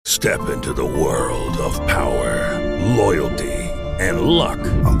Step into the world of power, loyalty, and luck.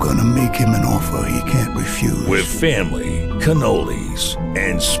 I'm gonna make him an offer he can't refuse. With family, cannolis,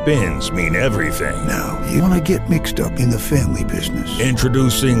 and spins mean everything. Now, you wanna get mixed up in the family business.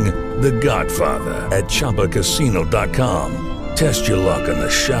 Introducing The Godfather at ChumbaCasino.com. Test your luck in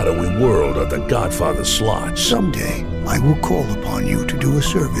the shadowy world of The Godfather slot. Someday, I will call upon you to do a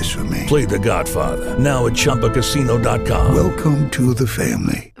service for me. Play The Godfather now at ChumbaCasino.com. Welcome to the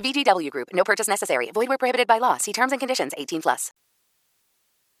family. VGW Group. No purchase necessary. Void where prohibited by law. See terms and conditions. 18+.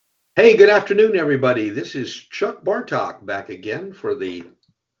 Hey, good afternoon, everybody. This is Chuck Bartok back again for the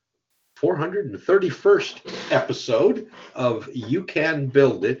 431st episode of You Can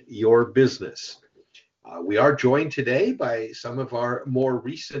Build It, Your Business. We are joined today by some of our more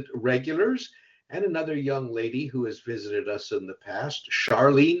recent regulars and another young lady who has visited us in the past,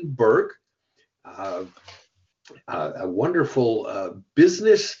 Charlene Burke, a wonderful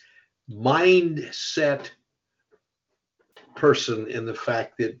business mindset person, in the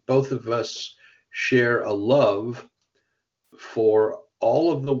fact that both of us share a love for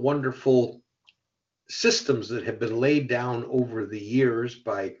all of the wonderful systems that have been laid down over the years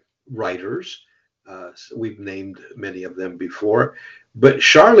by writers. So we've named many of them before, but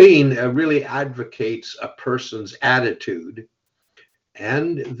Charlene really advocates a person's attitude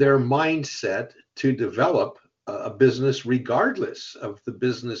and their mindset to develop a business regardless of the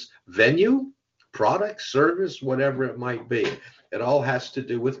business venue, product, service, whatever it might be. It all has to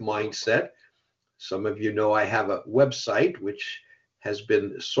do with mindset. Some of you know I have a website which has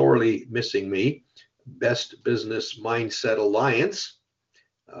been sorely missing me, Best Business Mindset Alliance.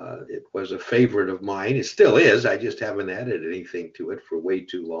 It was a favorite of mine. It still is. I just haven't added anything to it for way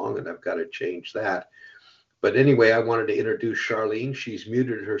too long, and I've got to change that. But anyway, I wanted to introduce Charlene. She's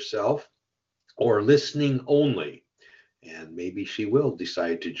muted herself, or listening only, and maybe she will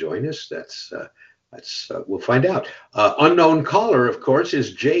decide to join us. That's we'll find out. Unknown caller, of course,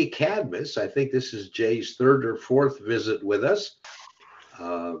 is Jay Cadmus. I think this is Jay's third or fourth visit with us.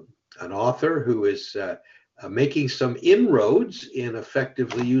 An author who is making some inroads in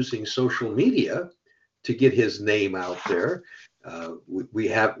effectively using social media to get his name out there.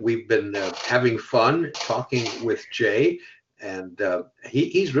 We've been having fun talking with Jay, and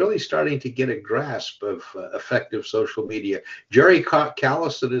he's really starting to get a grasp of effective social media. Jerry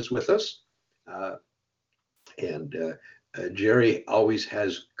Callison is with us, and Jerry always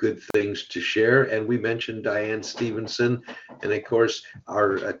has good things to share. And we mentioned Diane Stevenson, and of course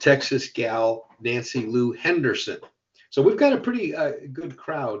our Texas gal Nancy Lou Henderson. So we've got a pretty good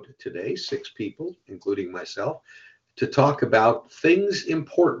crowd today, 6 people, including myself, to talk about things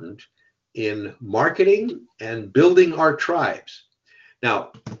important in marketing and building our tribes.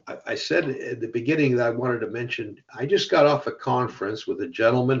 Now, I said at the beginning that I wanted to mention, I just got off a conference with a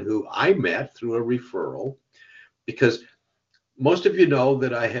gentleman who I met through a referral, because most of you know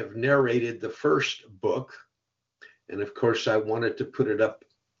that I have narrated the first book, and of course I wanted to put it up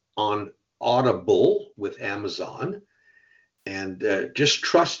on Audible with Amazon, and just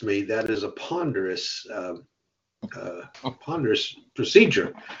trust me, that is a ponderous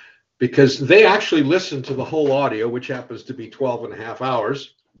procedure, because they actually listen to the whole audio, which happens to be 12 and a half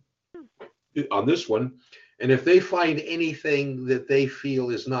hours on this one, and if they find anything that they feel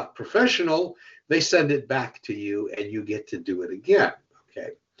is not professional, they send it back to you and you get to do it again.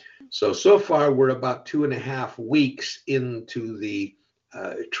 Okay. So far we're about 2.5 weeks into the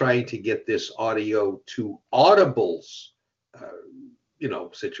trying to get this audio to Audible's,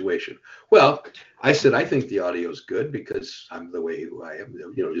 situation. Well, I said, I think the audio is good because I'm the way who I am,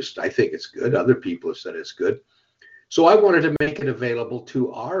 I think it's good. Other people have said it's good. So I wanted to make it available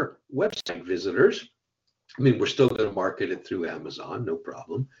to our website visitors. I mean, we're still going to market it through Amazon, no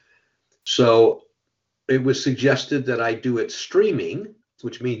problem. So it was suggested that I do it streaming,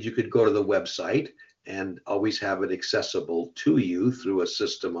 which means you could go to the website and always have it accessible to you through a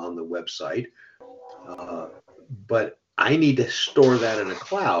system on the website. But I need to store that in a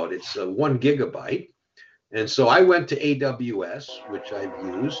cloud. It's 1 gigabyte. And so I went to AWS, which I've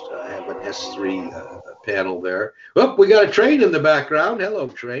used. I have an S3 panel there. Oh, we got a train in the background. Hello,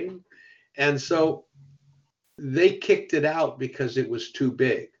 train. And so they kicked it out because it was too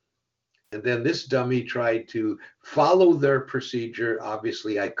big. And then this dummy tried to follow their procedure.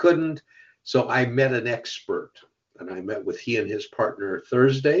 Obviously, I couldn't. So I met an expert, and I met with he and his partner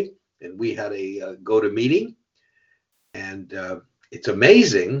Thursday, and we had a go-to-meeting. And it's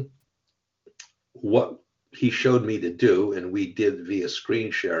amazing what he showed me to do, and we did via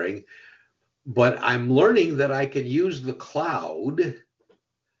screen sharing. But I'm learning that I can use the cloud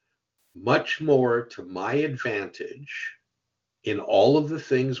much more to my advantage in all of the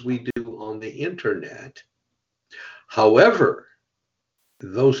things we do on the internet. However,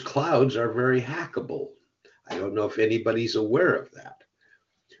 those clouds are very hackable. I don't know if anybody's aware of that.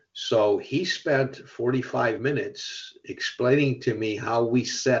 So he spent 45 minutes explaining to me how we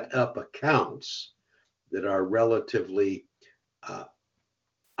set up accounts that are relatively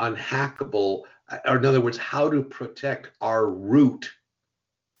unhackable, or in other words, how to protect our root,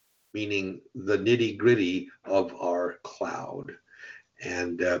 meaning the nitty-gritty of our cloud.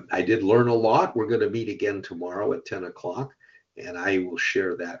 And I did learn a lot. We're going to meet again tomorrow at 10 o'clock, and I will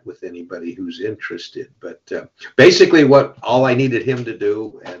share that with anybody who's interested. But basically all I needed him to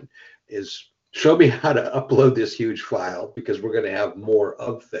do is show me how to upload this huge file, because we're going to have more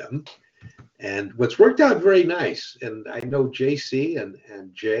of them. And what's worked out very nice, and I know JC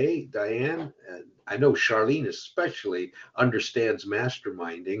and Jay, Diane, and I know Charlene especially understands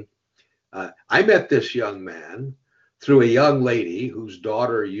masterminding. I met this young man through a young lady whose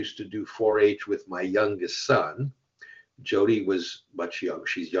daughter used to do 4-H with my youngest son. Jody was much young.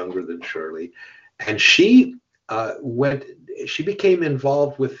 She's younger than Shirley. And she became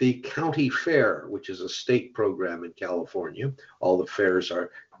involved with the county fair, which is a state program in California. All the fairs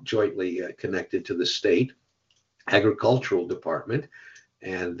are jointly connected to the state agricultural department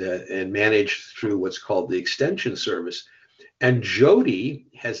and managed through what's called the Extension Service. And Jody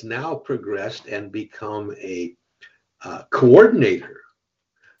has now progressed and become a coordinator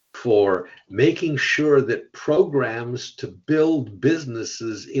for making sure that programs to build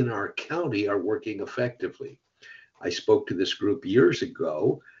businesses in our county are working effectively. I spoke to this group years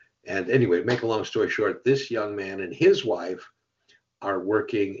ago, and anyway, make a long story short, this young man and his wife are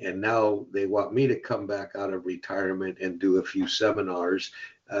working, and now they want me to come back out of retirement and do a few seminars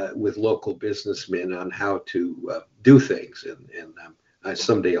with local businessmen on how to do things. And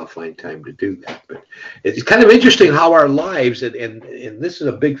someday I'll find time to do that. But it's kind of interesting how our lives, and this is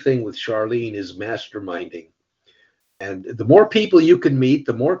a big thing with Charlene, is masterminding. And the more people you can meet,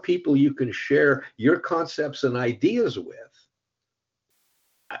 the more people you can share your concepts and ideas with,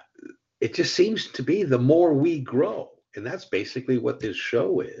 it just seems to be the more we grow. And that's basically what this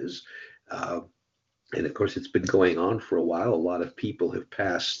show is. And of course, it's been going on for a while. A lot of people have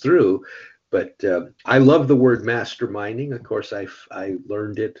passed through. But I love the word masterminding. Of course, I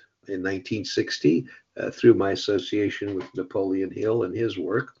learned it in 1960 through my association with Napoleon Hill and his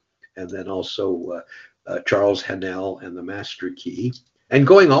work. And then also Charles Haanel and the Master Key. And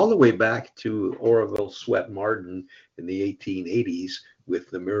going all the way back to Orville Swett Marden in the 1880s with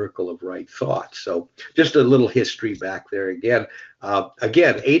the Miracle of Right Thought. So just a little history back there again.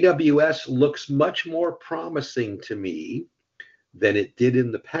 Again, AWS looks much more promising to me than it did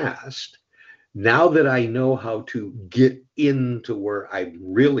in the past. Now that I know how to get into where I'm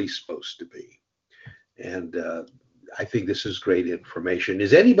really supposed to be. And I think this is great information.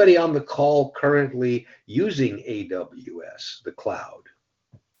 Is anybody on the call currently using AWS, the cloud?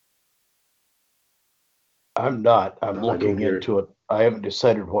 I'm not. I'm looking into it. I haven't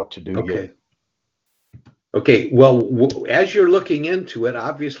decided what to do yet. Okay. Well, as you're looking into it,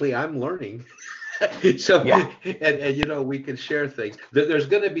 obviously I'm learning. So, yeah. And you know, we can share things. There's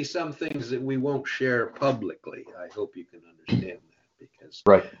going to be some things that we won't share publicly. I hope you can understand that, because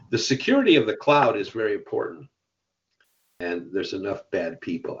the security of the cloud is very important. And there's enough bad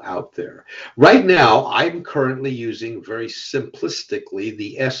people out there. Right now, I'm currently using, very simplistically,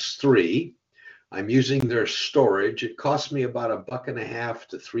 the S3. I'm using their storage. It costs me about $1.50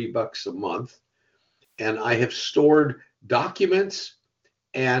 to $3 a month. And I have stored documents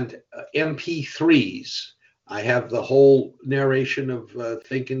and MP3s. I have the whole narration of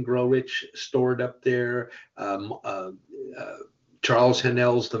Think and Grow Rich stored up there. Charles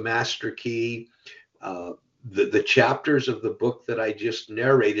Haanel's The Master Key. The chapters of the book that I just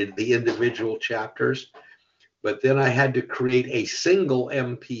narrated, the individual chapters. But then I had to create a single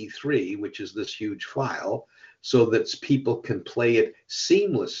MP3, which is this huge file, so that people can play it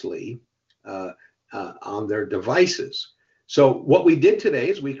seamlessly on their devices. So what we did today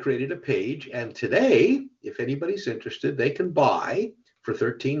is we created a page, and today, if anybody's interested, they can buy for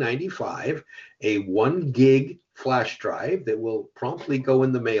 $13.95 a 1 gig flash drive that will promptly go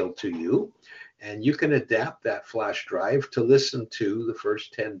in the mail to you. And you can adapt that flash drive to listen to the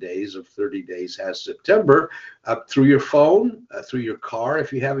first 10 days of 30 Days Has September through your phone, through your car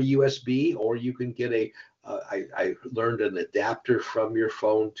if you have a USB, or you can get I learned an adapter from your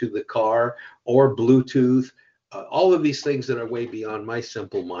phone to the car, or Bluetooth, all of these things that are way beyond my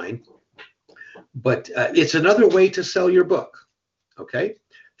simple mind. But it's another way to sell your book, okay?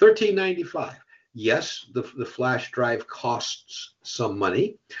 $13.95. yes, the flash drive costs some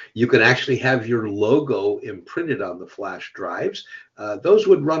money. You can actually have your logo imprinted on the flash drives. Those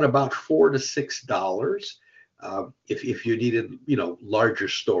would run about $4 to $6. If you needed, larger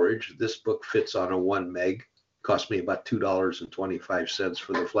storage, this book fits on a 1 meg. Cost me about $2.25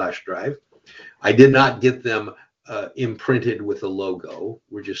 for the flash drive. I did not get them imprinted with a logo.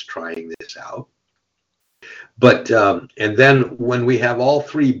 We're just trying this out. But and then when we have all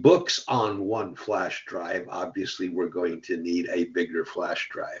 3 books on one flash drive, obviously we're going to need a bigger flash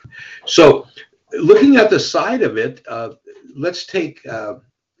drive. So looking at the side of it, let's take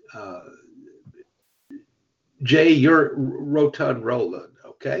Jay, you're Rotund Roland,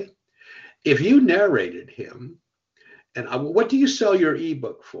 okay? If you narrated him, and what do you sell your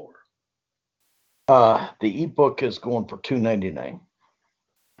ebook for? The ebook is going for $2.99.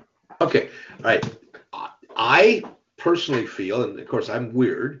 Okay, all right. I personally feel, and of course I'm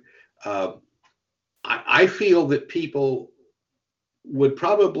weird, I feel that people would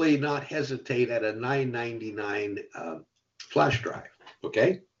probably not hesitate at a $9.99 flash drive,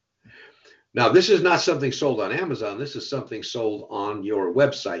 okay? Now, this is not something sold on Amazon. This is something sold on your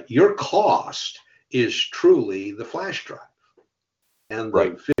website. Your cost is truly the flash drive and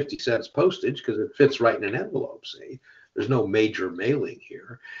the 50 cents postage, because it fits right in an envelope, see? There's no major mailing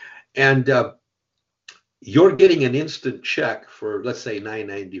here. And you're getting an instant check for, let's say,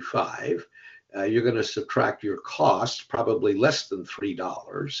 $9.95. You're going to subtract your cost, probably less than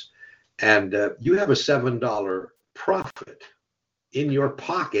 $3, and you have a $7 profit in your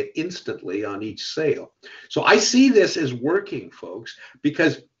pocket instantly on each sale. So I see this as working, folks,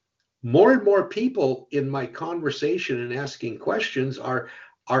 because more and more people in my conversation and asking questions are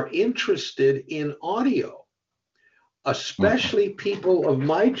interested in audio, especially people of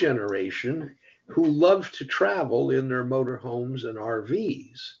my generation who love to travel in their motorhomes and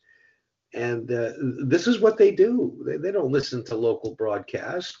RVs. And this is what they do. They don't listen to local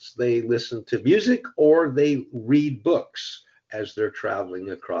broadcasts. They listen to music or they read books as they're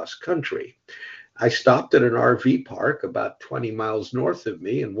traveling across country. I stopped at an RV park about 20 miles north of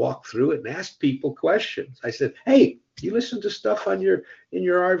me and walked through it and asked people questions. I said, "Hey, you listen to stuff in your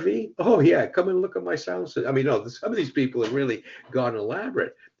RV?" "Oh yeah, come and look at my sound system." I mean, no, some of these people have really gone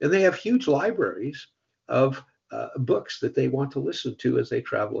elaborate, and they have huge libraries of books that they want to listen to as they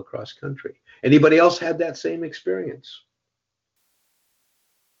travel across country. Anybody else had that same experience?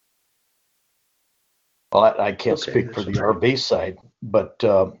 Well, I can't speak for the RV side, but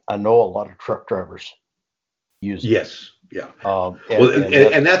I know a lot of truck drivers use it. Yes, yeah.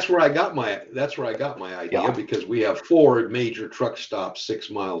 And that's where I got my idea, because we have 4 major truck stops 6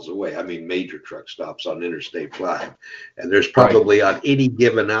 miles away. I mean, major truck stops on Interstate 5, and there's probably on any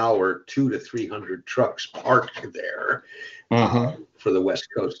given hour 200 to 300 trucks parked there for the West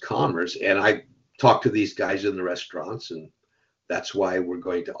Coast commerce. And I talk to these guys in the restaurants, and that's why we're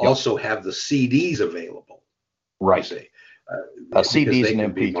going to also have the CDs available. Right. CDs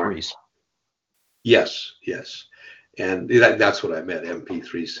and MP3s. Yes. And that's what I meant,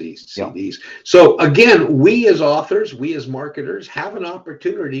 MP3 CDs. Yeah. So again, we as authors, we as marketers have an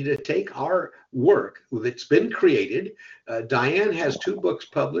opportunity to take our work that's been created. Diane has 2 books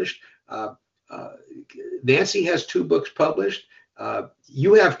published. Nancy has 2 books published.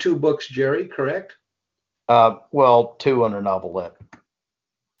 You have 2 books, Jerry, correct? Well, 2 and a novelette.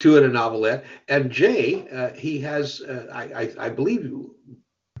 2 and a novelette. And Jay, he has, I believe,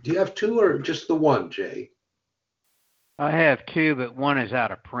 do you have 2 or just the 1, Jay? I have 2, but 1 is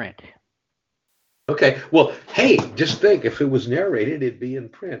out of print. Okay. Well, hey, just think, if it was narrated, it'd be in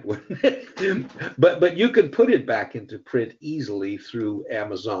print, wouldn't it? But you can put it back into print easily through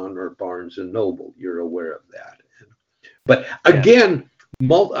Amazon or Barnes and Noble. You're aware of that. But again,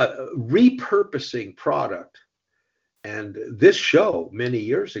 repurposing product. And this show many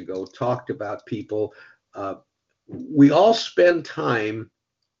years ago talked about people, we all spend time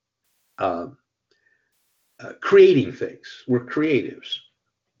creating things. We're creatives.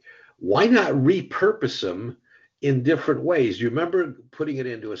 Why not repurpose them in different ways? You remember putting it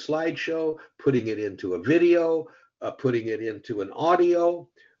into a slideshow, putting it into a video, putting it into an audio,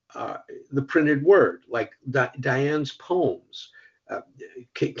 the printed word, like Diane's poems,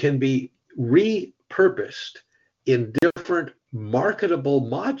 can be repurposed in different marketable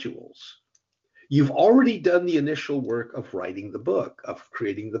modules. You've already done the initial work of writing the book, of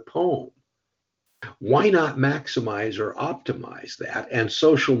creating the poem. Why not maximize or optimize that? And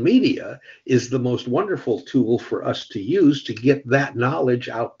social media is the most wonderful tool for us to use to get that knowledge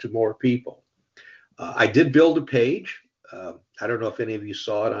out to more people. I did build a page. I don't know if any of you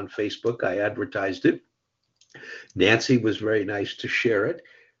saw it on Facebook. I advertised it. Nancy was very nice to share it.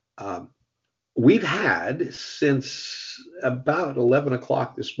 we've had since about 11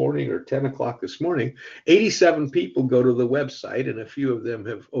 o'clock this morning or 10 o'clock this morning, 87 people go to the website, and a few of them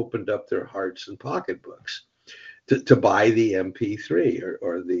have opened up their hearts and pocketbooks to buy the MP3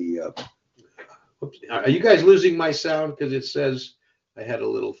 or the. Are you guys losing my sound? Because it says I had a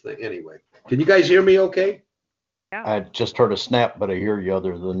little thing. Anyway, can you guys hear me okay? Yeah. I just heard a snap, but I hear you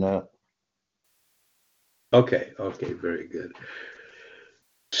other than that. Okay, very good.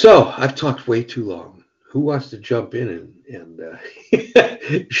 So I've talked way too long. Who wants to jump in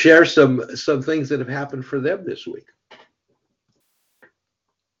and share some things that have happened for them this week?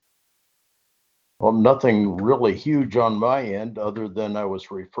 Well, nothing really huge on my end other than I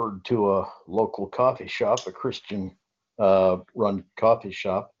was referred to a local coffee shop, a Christian run coffee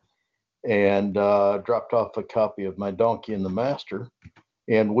shop, and dropped off a copy of My Donkey and the Master.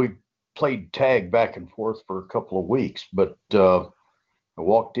 And we played tag back and forth for a couple of weeks, but I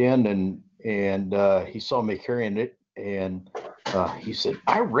walked in and he saw me carrying it, and he said,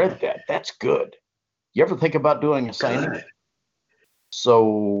 "I read that. That's good. You ever think about doing a signing?" Good.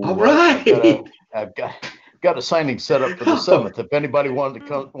 So All right. I've got a signing set up for the 7th. If anybody wants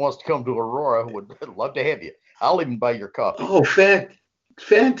to come to Aurora, would love to have you. I'll even buy your coffee. Oh,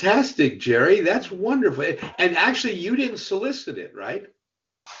 fantastic, Jerry. That's wonderful. And actually, you didn't solicit it, right?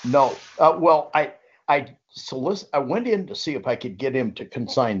 No. Well, I went in to see if I could get him to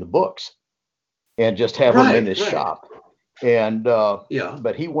consign the books and just have them in his shop. And yeah,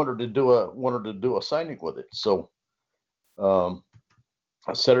 but he wanted to do a signing with it. So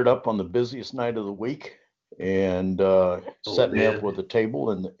I set it up on the busiest night of the week and set me up with a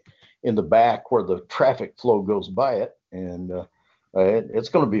table in the back where the traffic flow goes by it, and it's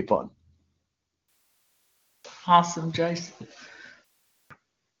going to be fun. Awesome, Jason.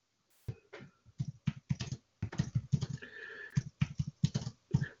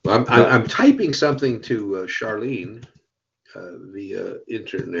 Well, I'm typing something to Charlene via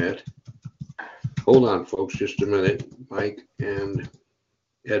internet. Hold on, folks, just a minute. Mic and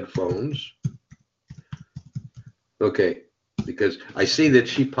headphones. Okay, because I see that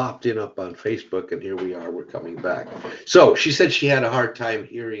she popped in up on Facebook, and here we are. We're coming back. So she said she had a hard time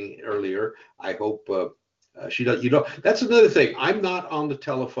hearing earlier. I hope she does. That's another thing. I'm not on the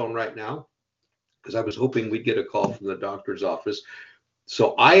telephone right now because I was hoping we'd get a call from the doctor's office.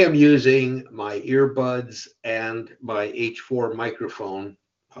 So I am using my earbuds and my H4 microphone,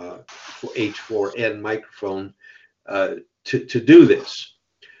 H4n microphone, to do this.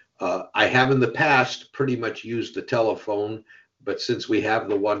 I have in the past pretty much used the telephone, but since we have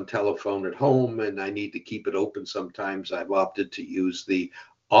the one telephone at home and I need to keep it open sometimes, I've opted to use the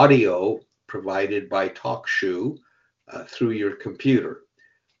audio provided by TalkShoe through your computer.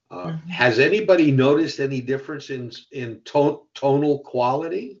 Has anybody noticed any difference in tonal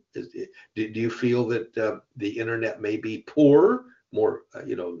quality? Do you feel that the internet may be poor, more,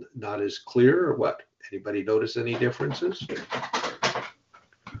 not as clear, or what? Anybody notice any differences?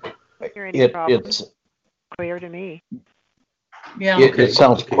 It's clear to me. Yeah. It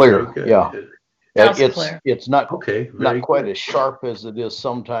sounds clear. Yeah. Clear. It's not not quite as sharp as it is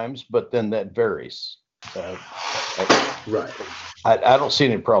sometimes, but then that varies. Right. I don't see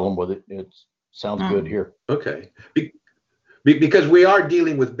any problem with it. It sounds good here. Okay. Because we are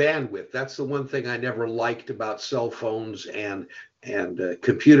dealing with bandwidth. That's the one thing I never liked about cell phones and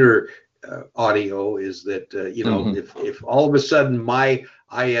computer audio is that, if all of a sudden my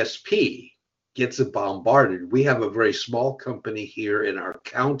ISP gets bombarded, we have a very small company here in our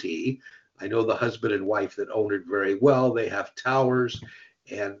county. I know the husband and wife that own it very well. They have towers,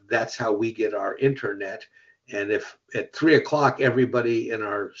 and that's how we get our internet. And if at 3 o'clock, everybody in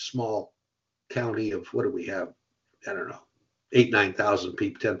our small county of, what do we have? I don't know, 9,000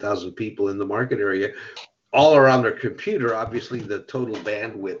 people, 10,000 people in the market area, all are on their computer. Obviously, the total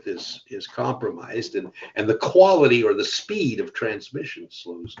bandwidth is compromised, and the quality or the speed of transmission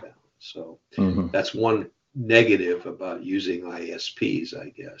slows down. So that's one negative about using ISPs, I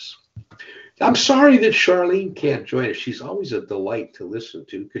guess. I'm sorry that Charlene can't join us. She's always a delight to listen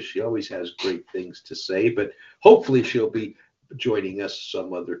to because she always has great things to say, but hopefully she'll be joining us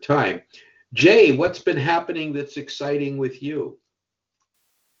some other time. Jay, what's been happening that's exciting with you?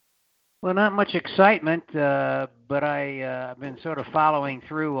 Well, not much excitement, but I've been sort of following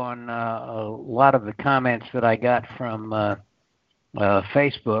through on a lot of the comments that I got from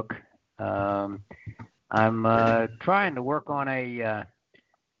Facebook. I'm trying to work on a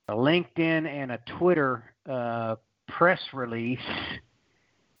LinkedIn and a Twitter press release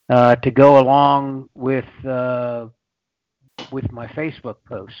to go along with my Facebook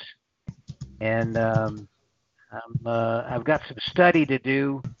posts, and I've got some study to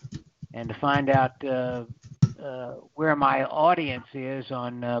do and to find out where my audience is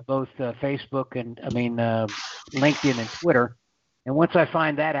on both Facebook and LinkedIn and Twitter. And once I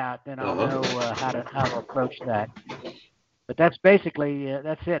find that out, then I'll know how to approach that. But that's basically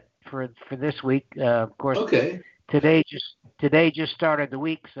that's it for this week. Of course, today just started the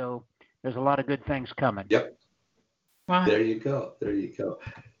week, so there's a lot of good things coming. Yep. Wow. There you go.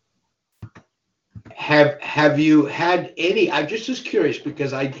 Have you had any? I'm just curious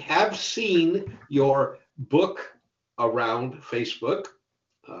because I have seen your book around Facebook.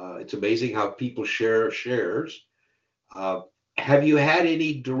 It's amazing how people share shares. Have you had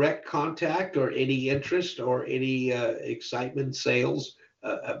any direct contact or any interest or any excitement, sales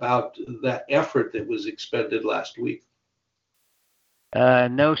about that effort that was expended last week?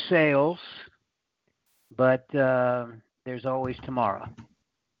 No sales, but there's always tomorrow.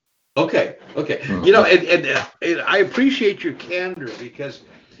 Okay. You know, and I appreciate your candor because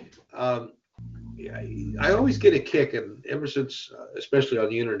I always get a kick, and ever since, especially on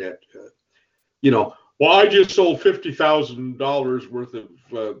the internet, well, I just sold $50,000 worth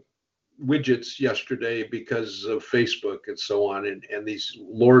of widgets yesterday because of Facebook and so on, and these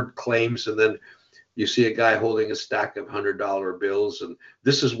Lord claims, and then you see a guy holding a stack of $100 bills, and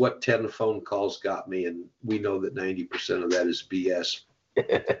this is what 10 phone calls got me, and we know that 90% of that is BS.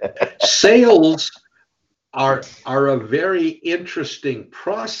 Sales are a very interesting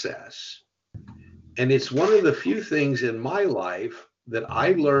process, and it's one of the few things in my life that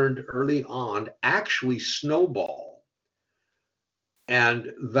I learned early on actually snowball.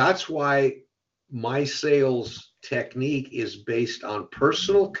 And that's why my sales technique is based on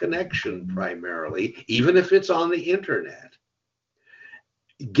personal connection primarily, even if it's on the internet.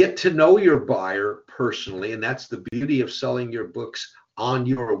 Get to know your buyer personally, and that's the beauty of selling your books on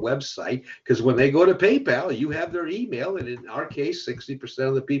your website, because when they go to PayPal, you have their email, and in our case, 60%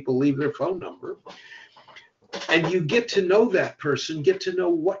 of the people leave their phone number. And you get to know that person, get to know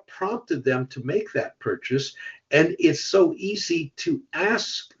what prompted them to make that purchase. And it's so easy to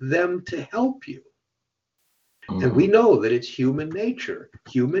ask them to help you. And we know that it's human nature.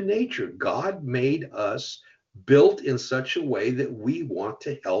 God made us built in such a way that we want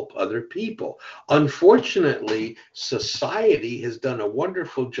to help other people. Unfortunately, society has done a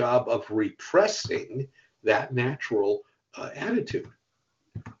wonderful job of repressing that natural attitude.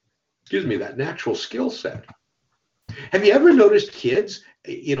 That natural skill set. Have you ever noticed kids,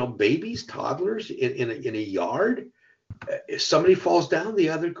 babies, toddlers in a yard? If somebody falls down, the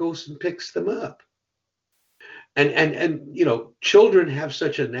other goes and picks them up. And children have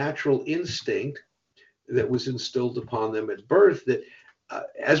such a natural instinct that was instilled upon them at birth that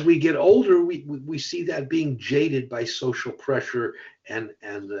as we get older, we see that being jaded by social pressure and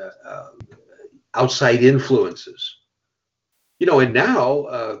outside influences. And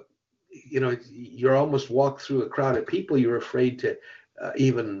now, you're almost walk through a crowd of people, you're afraid to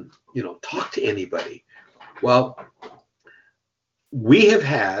even, talk to anybody. Well, we have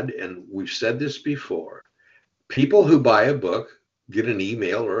had, and we've said this before, people who buy a book get an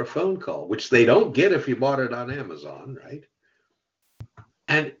email or a phone call, which they don't get if you bought it on Amazon, right?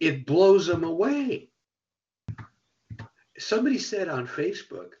 And it blows them away. Somebody said on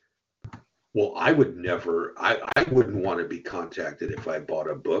Facebook, well, I wouldn't want to be contacted if I bought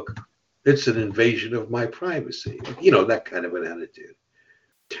a book. It's an invasion of my privacy. That kind of an attitude.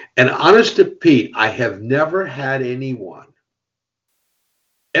 And honest to Pete, I have never had anyone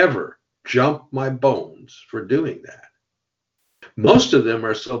ever jump my bones for doing that. Most of them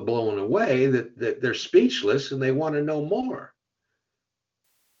are so blown away that they're speechless and they want to know more.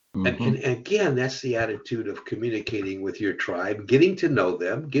 And again, that's the attitude of communicating with your tribe, getting to know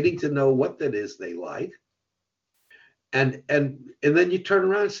them, getting to know what that is they like. And then you turn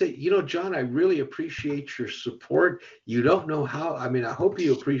around and say, John, I really appreciate your support. You don't know how, I hope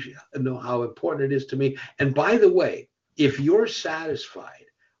you know how important it is to me. And by the way, if you're satisfied,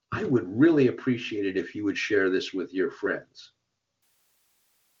 I would really appreciate it if you would share this with your friends.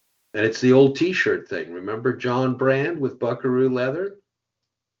 And it's the old t-shirt thing. Remember John Brand with Buckaroo Leather?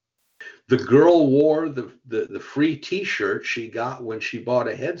 The girl wore the free t-shirt she got when she bought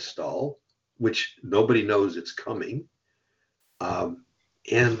a headstall, which nobody knows it's coming.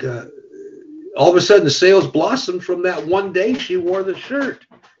 And all of a sudden the sales blossomed from that one day she wore the shirt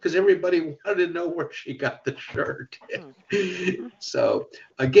because everybody wanted to know where she got the shirt. So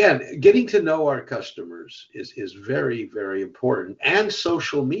again, getting to know our customers is very, very important. And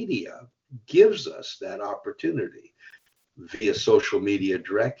social media gives us that opportunity via social media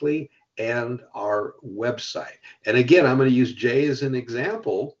directly and our website. And again, I'm going to use Jay as an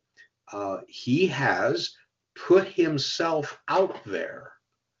example. He has put himself out there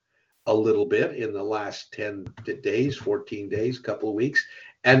a little bit in the last 10 days, 14 days, couple of weeks,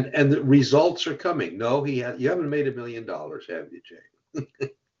 and the results are coming. No, you haven't made $1 million, have you, Jay?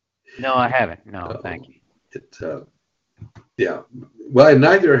 No, I haven't. No, thank you. Yeah. Well, and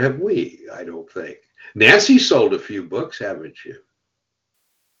neither have we, I don't think. Nancy sold a few books, haven't you?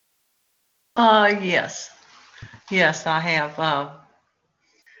 Yes. Yes, I have.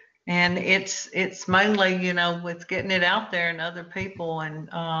 And it's mainly, with getting it out there and other people. And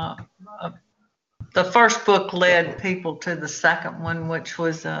the first book led people to the second one, which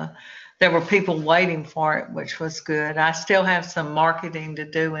was, there were people waiting for it, which was good. I still have some marketing to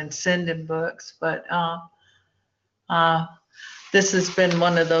do and sending books, but this has been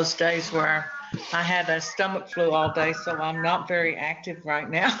one of those days where I had a stomach flu all day, so I'm not very active right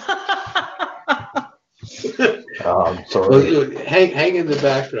now. I'm sorry. Well, hang in the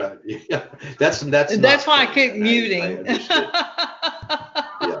background. Yeah, that's why I keep muting.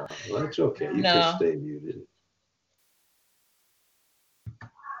 Yeah, well, that's okay. You can stay muted.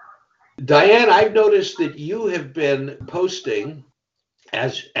 Diane, I've noticed that you have been posting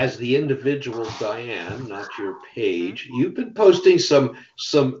as the individual Diane, not your page. You've been posting some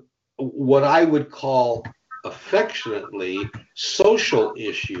what I would call affectionately social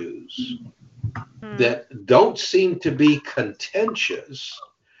issues that don't seem to be contentious.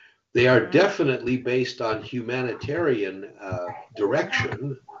 They are definitely based on humanitarian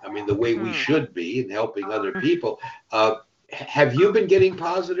direction. I mean, the way we should be in helping other people. Have you been getting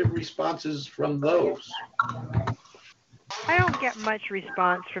positive responses from those? I don't get much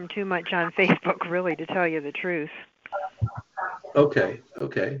response from too much on Facebook, really, to tell you the truth. Okay.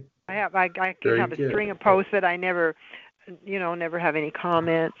 I can have a string of posts that I never have any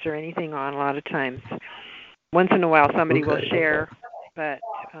comments or anything on a lot of times. Once in a while somebody will share, but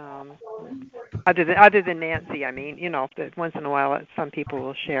other than Nancy, I mean, that once in a while some people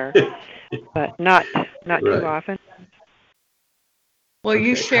will share, but not too often. Well,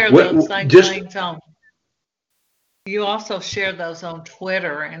 you share those same things on. You also share those on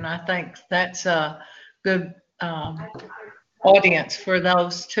Twitter, and I think that's a good audience for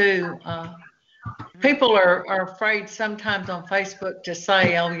those too. People are afraid sometimes on Facebook to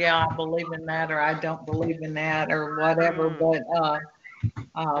say, "Oh yeah, I believe in that," or "I don't believe in that," or whatever. But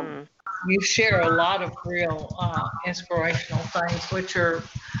you share a lot of real inspirational things, which are,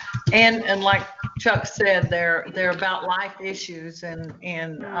 and like Chuck said, they're about life issues, and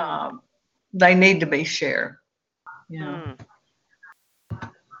they need to be shared. Not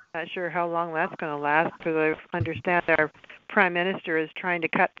sure how long that's going to last, because I understand our Prime Minister is trying to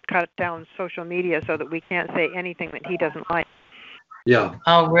cut down social media so that we can't say anything that he doesn't like. Yeah.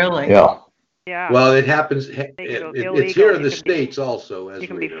 Oh, really? Yeah. Yeah. Well, it happens. It's here in the States also. As you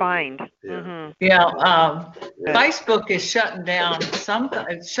can be fined. Yeah. Facebook is shutting down.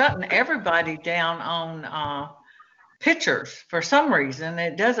 It's shutting everybody down on pictures for some reason.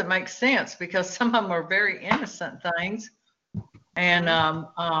 It doesn't make sense, because some of them are very innocent things, and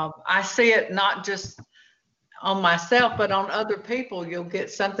I see it not just on myself, but on other people. You'll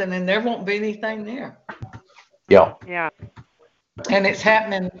get something and there won't be anything there. Yeah. Yeah. And it's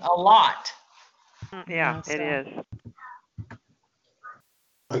happening a lot. Yeah, it is.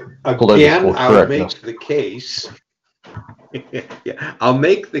 Again, I'll make the case. I'll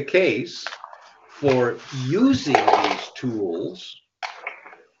make the case for using these tools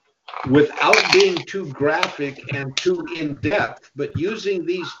without being too graphic and too in-depth, but using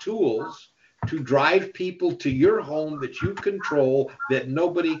these tools to drive people to your home that you control, that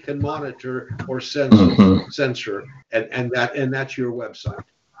nobody can monitor or censor, and that's your website.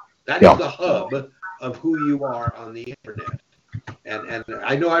 That is the hub of who you are on the internet. And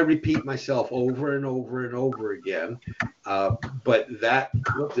I know I repeat myself over and over and over again, but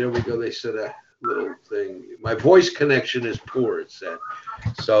there we go. They said a little thing. My voice connection is poor, it said.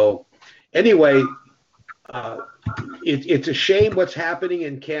 So anyway, it's a shame what's happening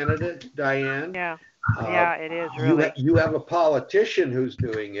in Canada, Diane. Yeah, it is really. You have a politician who's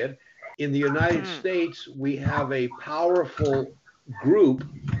doing it. In the United States, we have a powerful group,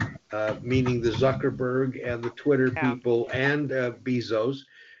 meaning the Zuckerberg and the Twitter people and Bezos,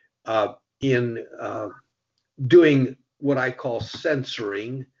 in doing what I call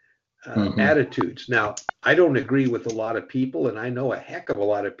censoring attitudes. Now, I don't agree with a lot of people, and I know a heck of a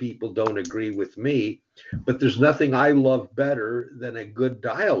lot of people don't agree with me, but there's nothing I love better than a good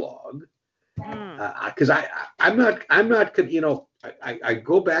dialogue. Because I'm not, I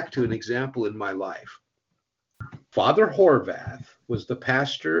go back to an example in my life. Father Horvath was the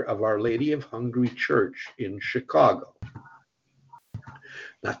pastor of Our Lady of Hungary Church in Chicago.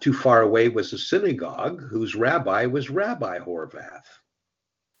 Not too far away was a synagogue whose rabbi was Rabbi Horvath.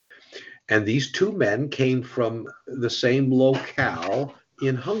 And these two men came from the same locale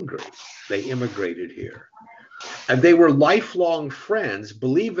in Hungary. They immigrated here. And they were lifelong friends.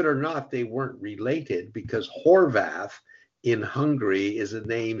 Believe it or not, they weren't related because Horvath in Hungary is a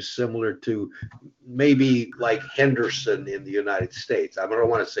name similar to maybe like Henderson in the United States. I don't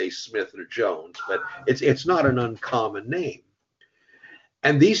want to say Smith or Jones, but it's not an uncommon name.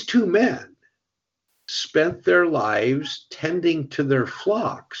 And these two men spent their lives tending to their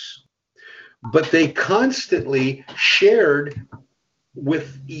flocks, but they constantly shared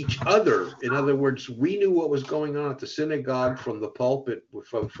with each other. In other words, we knew what was going on at the synagogue from the pulpit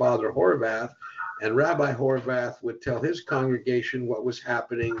from Father Horvath, and Rabbi Horvath would tell his congregation what was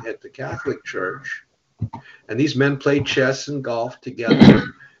happening at the Catholic Church. And these men played chess and golf together.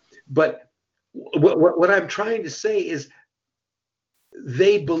 But what I'm trying to say is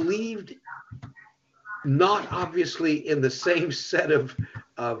they believed not obviously in the same set of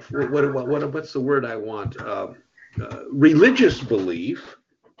what's the word I want? Religious belief,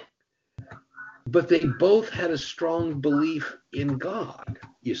 but they both had a strong belief in God,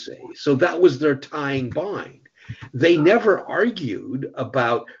 you see. So that was their tying bind. They never argued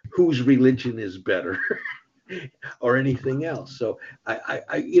about whose religion is better or anything else. So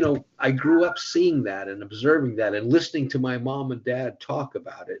I grew up seeing that and observing that and listening to my mom and dad talk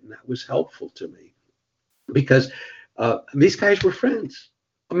about it, and that was helpful to me because these guys were friends.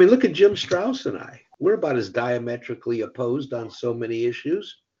 I mean, look at Jim Strauss and I. We're about as diametrically opposed on so many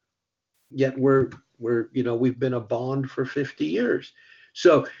issues, yet we've been a bond for 50 years.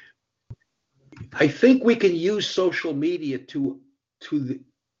 So I think we can use social media to the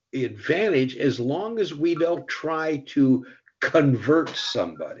advantage as long as we don't try to convert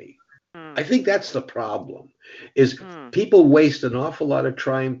somebody. I think that's the problem, is people waste an awful lot of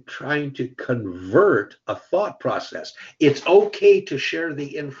time trying to convert a thought process. It's okay to share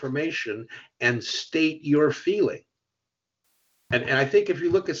the information and state your feeling. And I think if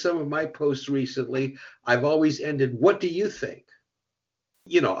you look at some of my posts recently, I've always ended, what do you think?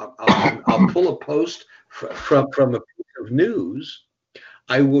 I'll pull a post from a piece of news.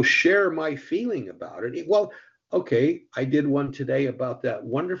 I will share my feeling about it. Well, okay, I did one today about that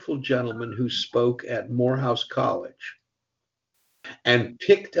wonderful gentleman who spoke at Morehouse College and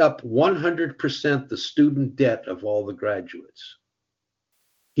picked up 100% the student debt of all the graduates.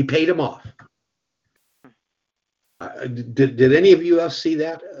 He paid them off. Did any of you else see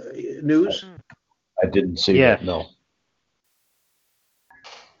that news? I didn't see that, no.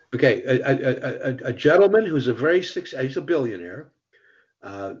 Okay, a gentleman who's he's a billionaire.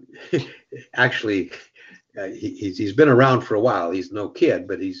 Actually, he's been around for a while. He's no kid,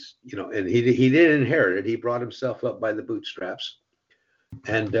 but he's, and he didn't inherit it. He brought himself up by the bootstraps,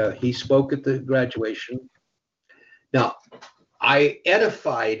 and he spoke at the graduation. Now, I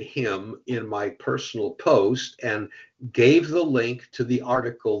edified him in my personal post and gave the link to the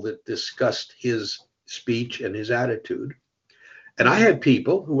article that discussed his speech and his attitude. And I had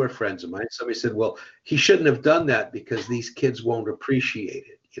people who were friends of mine. Somebody said, well, he shouldn't have done that because these kids won't appreciate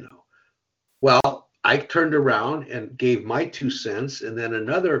it, Well, I turned around and gave my 2 cents, and then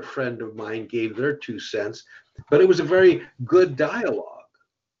another friend of mine gave their 2 cents. But it was a very good dialogue.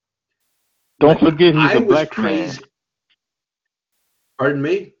 Don't forget he's a black man. Pardon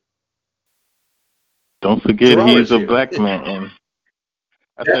me? Don't forget he's a black man.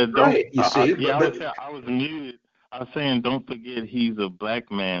 I said, don't. Right, you see? I was muted. I was saying, don't forget he's a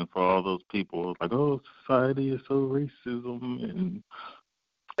black man for all those people. Like, oh, society is so racism and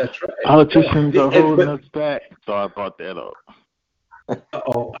that's right. Politicians are holding us back. So I brought that up.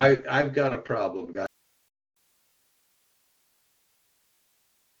 Oh, I've got a problem, guys.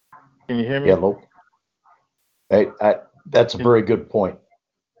 Can you hear me? Hello. That's a very good point.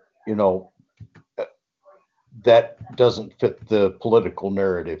 That doesn't fit the political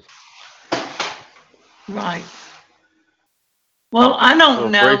narrative. Right. Well, I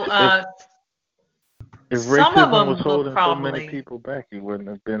don't know. If some of them was holding so many people back, he wouldn't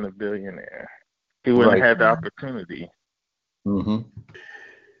have been a billionaire. He wouldn't have had the opportunity. Mm-hmm.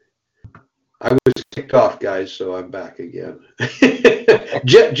 I was kicked off, guys, so I'm back again.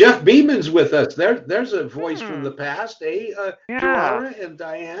 Jeff Beeman's with us. There's a voice from the past, Joara and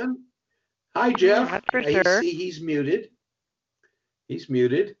Diane. Hi, Jeff. That's for sure. He's muted.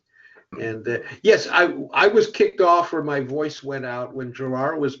 And yes, I was kicked off, or my voice went out when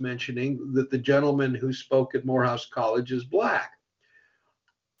Joara was mentioning that the gentleman who spoke at Morehouse College is black.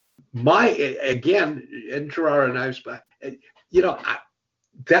 And Joara and I,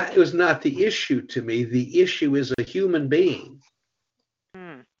 that was not the issue to me. The issue is a human being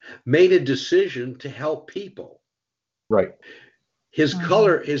made a decision to help people. Right. His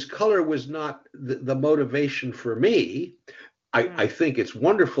color was not the motivation for me. I think it's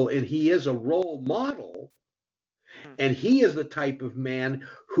wonderful, and he is a role model, and he is the type of man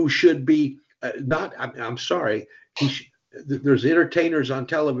who should be not. I'm sorry. There's entertainers on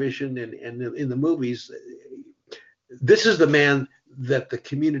television and in the movies. This is the man that the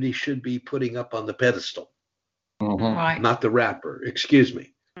community should be putting up on the pedestal, right? Not the rapper. Excuse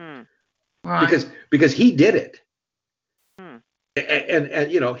me, right? Because he did it,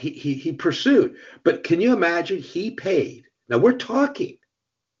 and you know he pursued. But can you imagine? He paid. Now we're talking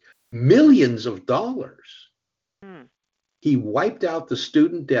millions of dollars. He wiped out the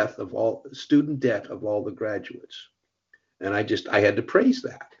student debt of all the graduates. And I had to praise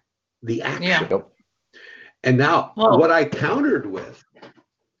that, the action. Yeah. And now what I countered,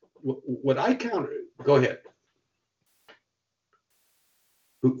 go ahead.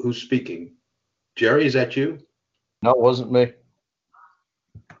 Who's speaking? Jerry, is that you? No, it wasn't me.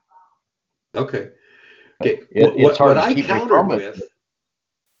 Okay. It's hard to keep countered with.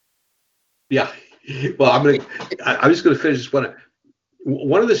 Yeah. Well, I'm just going to finish this one.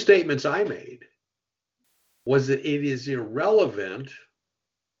 One of the statements I made was that it is irrelevant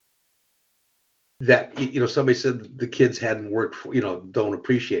that, somebody said the kids hadn't worked for, don't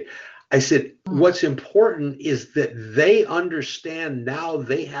appreciate. I said, what's important is that they understand now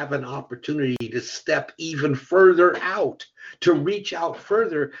they have an opportunity to step even further out, to reach out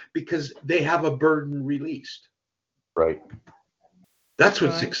further because they have a burden released. Right. That's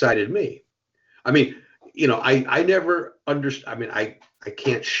what's excited me. I mean, I never understood. I mean, I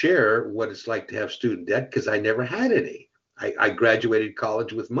can't share what it's like to have student debt because I never had any. I graduated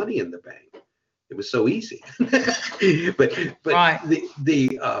college with money in the bank. It was so easy. but right.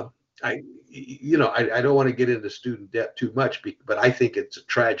 I don't want to get into student debt too much, but I think it's a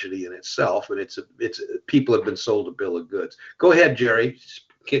tragedy in itself, and it's people have been sold a bill of goods. Go ahead, Jerry,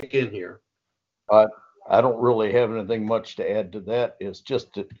 kick in here. I don't really have anything much to add to that. It's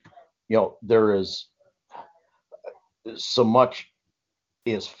just that, there is so much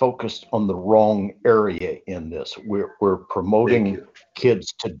is focused on the wrong area in this. We're promoting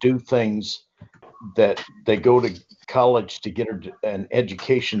kids to do things that they go to college to get an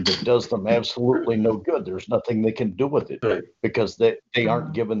education that does them absolutely no good. There's nothing they can do with it because they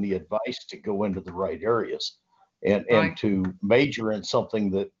aren't given the advice to go into the right areas and to major in something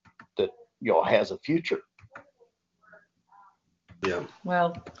that has a future. Yeah.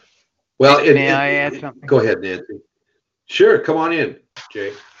 Well, may I add something? Go ahead, Nancy. Sure, come on in,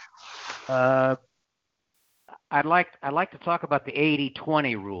 Jay. I'd like to talk about the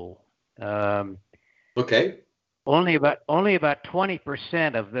 80-20 rule. Okay. Only about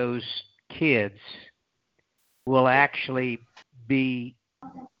 20% of those kids will actually be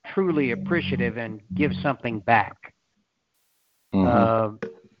truly appreciative and give something back. And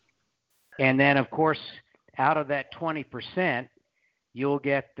then, of course, out of that 20%, you'll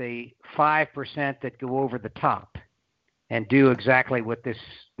get the 5% that go over the top and do exactly what this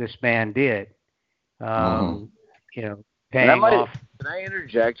man did. Paying off. Can I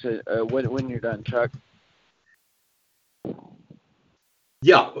interject when you're done, Chuck?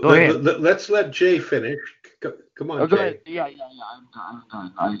 Yeah, let's let Jay finish. Come on, Jay. Yeah, I'm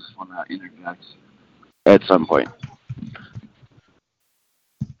done. I just want to interject at some point.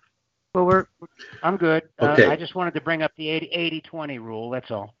 Well, I'm good. Okay. I just wanted to bring up the 80-20 rule. That's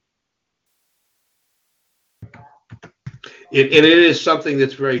all. And it is something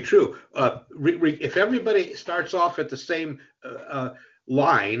that's very true. If everybody starts off at the same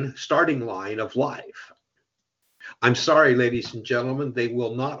starting line of life, I'm sorry, ladies and gentlemen, they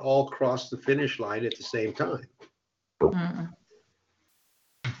will not all cross the finish line at the same time.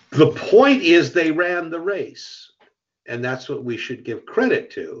 The point is they ran the race. And that's what we should give credit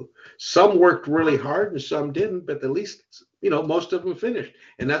to. Some worked really hard and some didn't, but at least, most of them finished.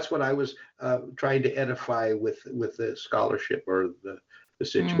 And that's what I was trying to edify with the scholarship or the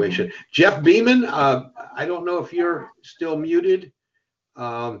situation. Jeff Beeman, I don't know if you're still muted.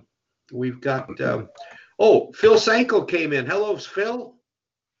 We've got, Phil Sankel came in. Hello, Phil.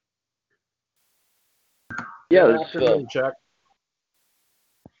 Yeah, this is Phil. Chuck.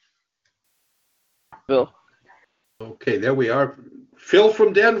 Phil. Okay, there we are. Phil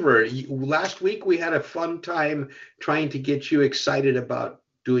from Denver. Last week we had a fun time trying to get you excited about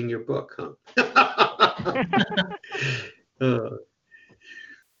doing your book, huh?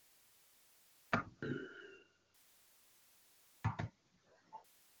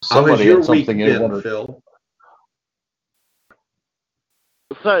 How has your week been, Phil?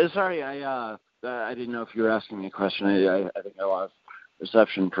 Sorry, I didn't know if you were asking me a question. I think I lost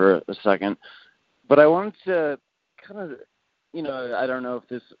reception for a second. But I wanted to kind of I don't know if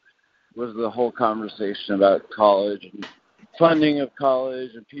this was the whole conversation about college and funding of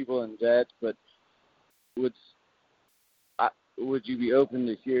college and people in debt, but would you be open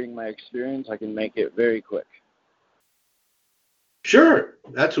to hearing my experience? I can make it very quick. Sure.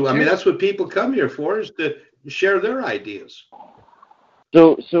 That's what people come here for, is to share their ideas.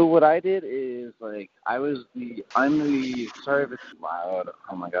 So what I did is, like, I'm the sorry if it's loud.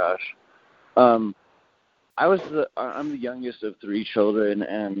 Oh my gosh. I'm the youngest of 3 children,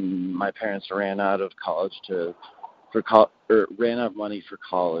 and my parents ran out of ran out of money for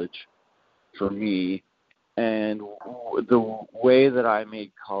college for me. And the way that I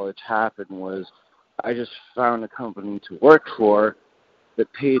made college happen was I just found a company to work for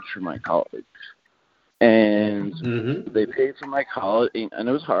that paid for my college. And they paid for my college, and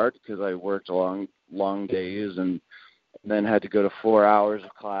it was hard because I worked long days and then had to go to 4 hours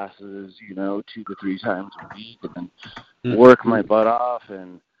of classes, 2 to 3 times a week, and then work my butt off.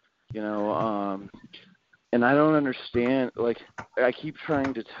 And, and I don't understand, like, I keep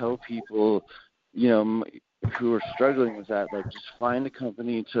trying to tell people, who are struggling with that, like, just find a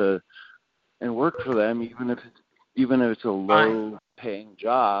company and work for them, even if it's a low paying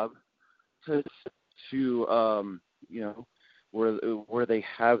job, to where they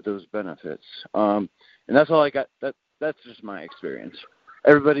have those benefits. And that's all I got. That's just my experience.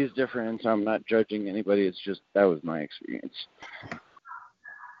 Everybody's different, so I'm not judging anybody. It's just that was my experience.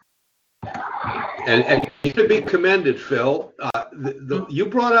 And you should be commended, Phil. You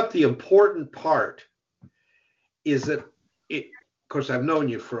brought up the important part. Is that it? Of course, I've known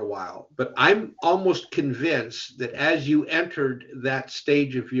you for a while, but I'm almost convinced that as you entered that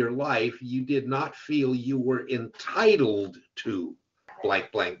stage of your life, you did not feel you were entitled to blank,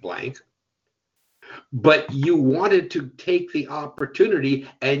 blank, blank, but you wanted to take the opportunity,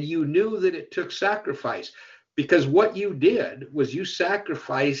 and you knew that it took sacrifice, because what you did was you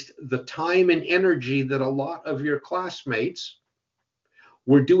sacrificed the time and energy that a lot of your classmates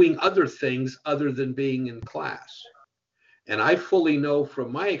were doing other things other than being in class. And I fully know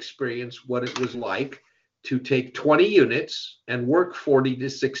from my experience what it was like to take 20 units and work 40 to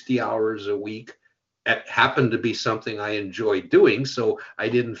 60 hours a week. It happened to be something I enjoyed doing, so I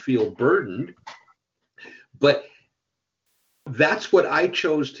didn't feel burdened. But that's what I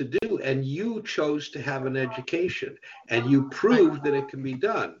chose to do, and you chose to have an education, and you proved that it can be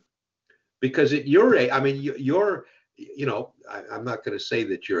done. Because at your age, I'm not going to say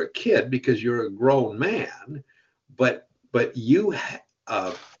that you're a kid, because you're a grown man, but you,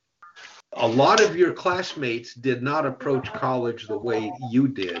 a lot of your classmates did not approach college the way you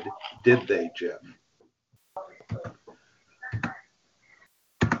did they, Jeff?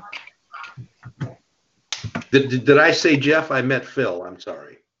 Did I say Jeff? I meant Phil. I'm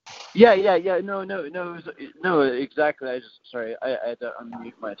sorry. Yeah. No, exactly. I had to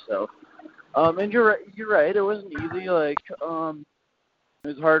unmute myself. And you're right. It wasn't easy. Like, it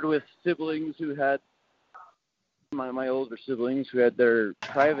was hard with siblings who had my older siblings who had their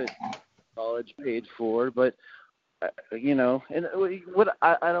private college paid for, but and what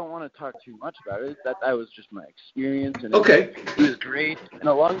I don't want to talk too much about it. That was just my experience, and okay, it was great. And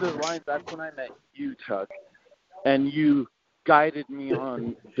along those lines, that's when I met you, Chuck, and you guided me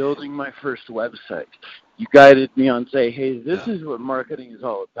on building my first website. You guided me on saying, hey, this is what marketing is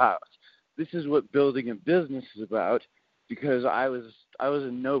all about. This is what building a business is about, because I was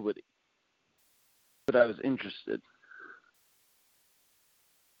a nobody, but I was interested.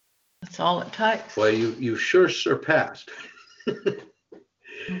 That's all it takes. Well, you sure surpassed.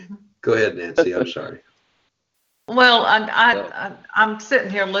 Go ahead, Nancy. I'm sorry. Well, I'm sitting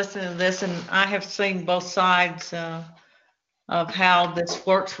here listening to this, and I have seen both sides of how this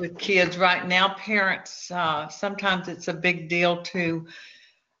works with kids right now. Parents, sometimes it's a big deal to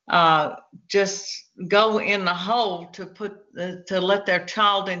just go in the hole to let their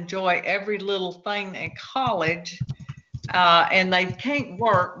child enjoy every little thing in college, and they can't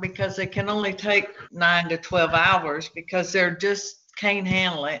work because they can only take 9 to 12 hours because they're just can't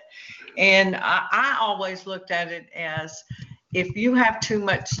handle it. And I always looked at it as, if you have too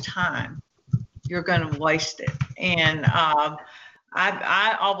much time, you're going to waste it. And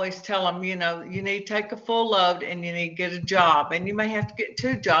I always tell them, you need to take a full load and you need to get a job. And you may have to get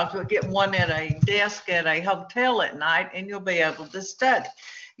 2 jobs, but get one at a desk at a hotel at night, and you'll be able to study.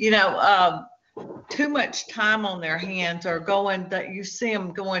 Too much time on their hands, or you see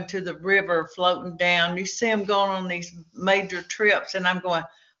them going to the river, floating down. You see them going on these major trips, and I'm going,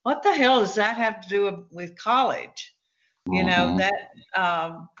 what the hell does that have to do with college?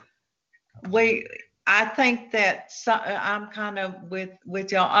 I think that I'm kind of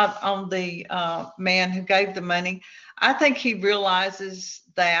with y'all on the man who gave the money. I think he realizes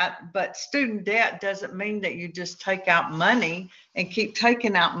that, but student debt doesn't mean that you just take out money and keep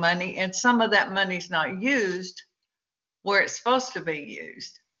taking out money, and some of that money's not used where it's supposed to be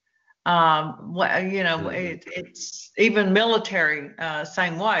used. It's even military,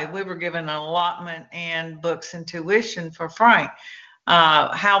 same way. We were given an allotment and books and tuition for Frank.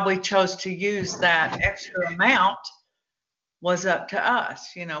 How we chose to use that extra amount was up to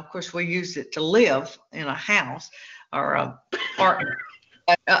us. Of course, we used it to live in a house or a apartment,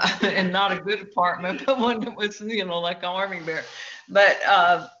 and not a good apartment, but one that was, like an army barrack. But,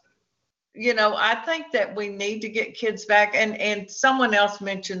 I think that we need to get kids back. And someone else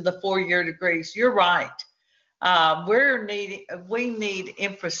mentioned the 4-year degrees. You're right. We need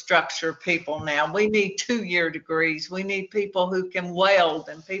infrastructure people now. We need 2-year degrees. We need people who can weld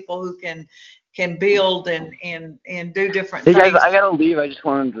and people who can build and do different things. Hey guys, I gotta leave. I just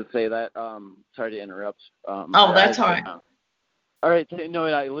wanted to say that. Sorry to interrupt. That's all right. All right. No,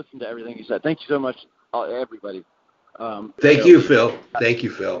 I listened to everything you said. Thank you so much, everybody. Thank you, Phil. Thank you,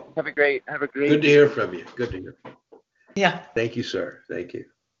 Phil. Have a great. Good to hear from you. Good to hear. Yeah. Thank you, sir. Thank you.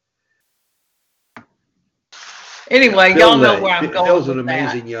 Anyway, y'all know where I'm going. Phil's an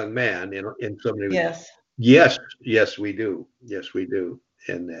amazing young man in so many ways. Yes. Yes, we do. Yes, we do.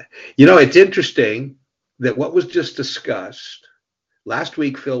 And it's interesting that what was just discussed last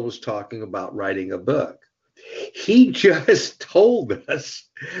week, Phil was talking about writing a book. He just told us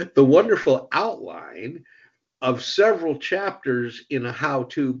the wonderful outline of several chapters in a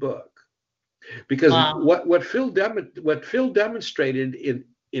how-to book. Because what Phil demonstrated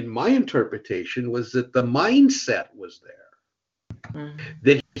in my interpretation was that the mindset was there,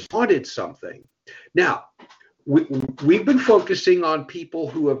 that he wanted something. Now, we've been focusing on people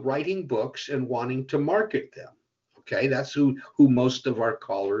who are writing books and wanting to market them. Okay, that's who most of our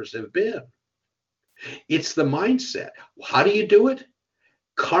callers have been. It's the mindset. How do you do it?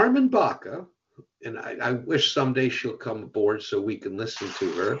 Carmen Baca, and I wish someday she'll come aboard so we can listen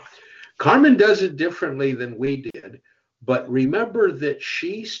to her. Carmen does it differently than we did, but remember that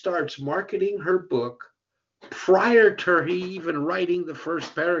she starts marketing her book prior to her even writing the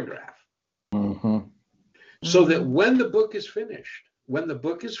first paragraph. Mm-hmm. So that when the book is finished,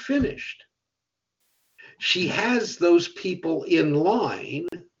 she has those people in line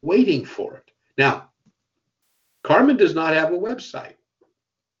waiting for it. Now, Carmen does not have a website,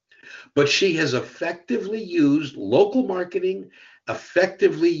 but she has effectively used local marketing,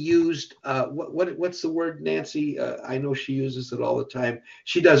 effectively used, what's the word, Nancy? I know she uses it all the time.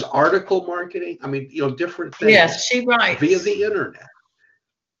 She does article marketing. I mean, different things. Yes, she writes. Via the internet.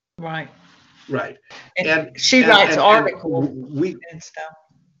 Right. Right. And she writes articles and stuff.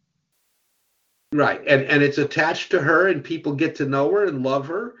 Right. And it's attached to her, and people get to know her and love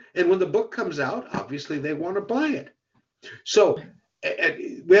her. And when the book comes out, obviously they want to buy it. So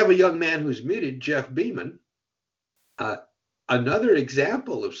we have a young man who's muted, Jeff Beeman, another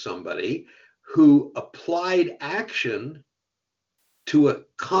example of somebody who applied action to a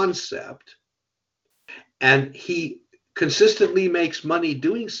concept, and he consistently makes money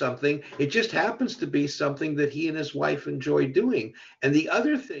doing something. It just happens to be something that he and his wife enjoy doing. And the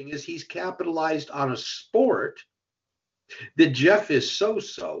other thing is he's capitalized on a sport that Jeff is so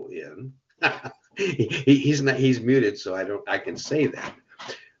in. He's muted, so I can say that.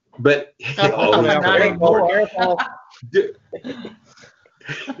 But not anymore.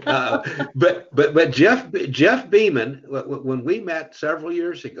 But Jeff Beeman, when we met several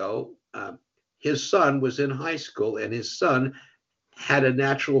years ago, his son was in high school, and his son had a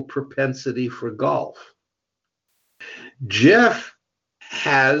natural propensity for golf. Jeff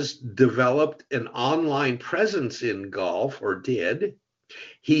has developed an online presence in golf, or did.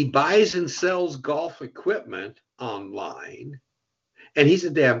 He buys and sells golf equipment online, and he's a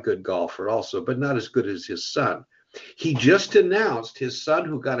damn good golfer also, but not as good as his son. He just announced his son,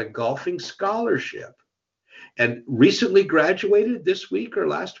 who got a golfing scholarship and recently graduated this week or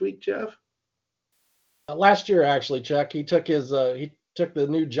last week, Jeff? Last year, actually, Chuck. He took the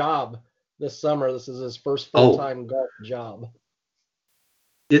new job this summer. This is his first full-time golf job.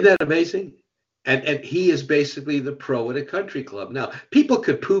 Isn't that amazing? And he is basically the pro at a country club. Now, people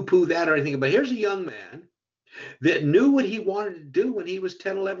could poo-poo that or anything, but here's a young man that knew what he wanted to do when he was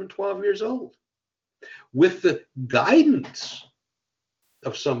 10, 11, 12 years old. With the guidance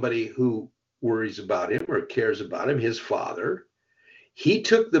of somebody who worries about him or cares about him, his father, he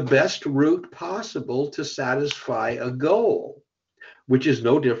took the best route possible to satisfy a goal, which is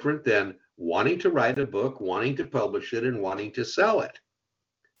no different than wanting to write a book, wanting to publish it, and wanting to sell it.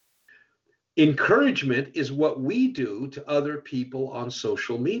 Encouragement is what we do to other people on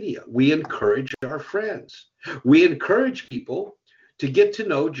social media. We encourage our friends. We encourage people to get to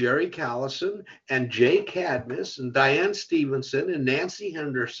know Jerry Callison and Jay Cadmus and Diane Stevenson and Nancy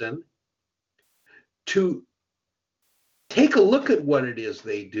Henderson, to take a look at what it is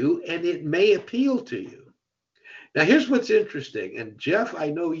they do, and it may appeal to you. Now, here's what's interesting. And Jeff, I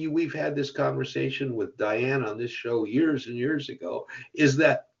know we've had this conversation with Diane on this show years and years ago, is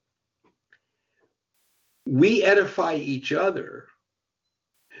that we edify each other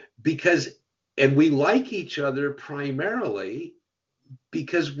and we like each other primarily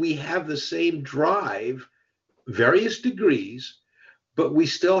because we have the same drive, various degrees, but we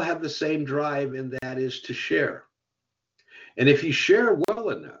still have the same drive, and that is to share. And if you share well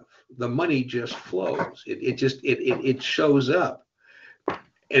enough, the money just flows. It shows up. And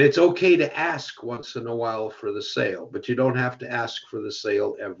it's okay to ask once in a while for the sale, but you don't have to ask for the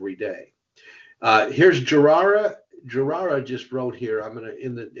sale every day. Here's Gerara. Gerara just wrote here. I'm gonna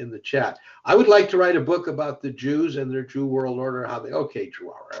in the chat. I would like to write a book about the Jews and their Jew world order. Okay,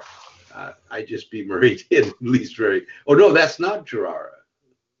 Gerara. I just be Marie at least very. Oh no, that's not Gerara.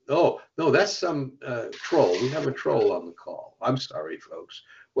 Oh no, that's some troll. We have a troll on the call. I'm sorry, folks.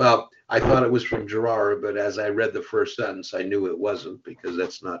 Well, I thought it was from Gerara, but as I read the first sentence, I knew it wasn't, because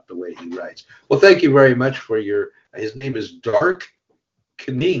that's not the way he writes. Well, thank you very much for his name is Dark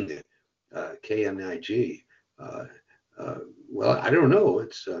Kning. Knig. Well, I don't know.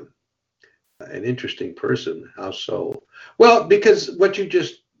 It's an interesting person. How so? Well, because what you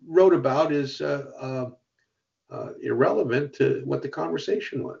just wrote about is irrelevant to what the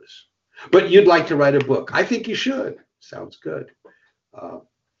conversation was. But you'd like to write a book. I think you should. Sounds good.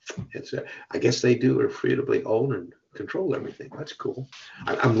 I guess they are free to own and control everything. That's cool.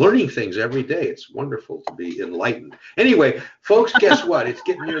 I'm learning things every day. It's wonderful to be enlightened. Anyway, folks, guess what? It's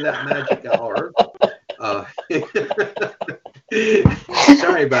getting near that magic hour.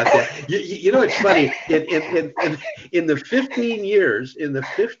 Sorry about that. You know, it's funny. In the 15 years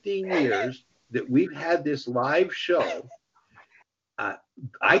that we've had this live show,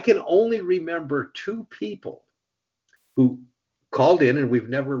 I can only remember 2 people who called in, and we've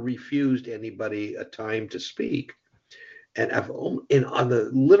never refused anybody a time to speak. And on the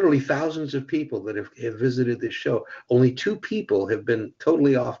literally thousands of people that have visited this show, only 2 people have been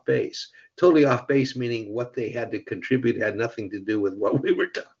totally off base. Totally off base meaning what they had to contribute had nothing to do with what we were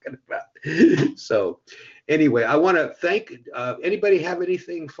talking about. So anyway, I want to thank, anybody have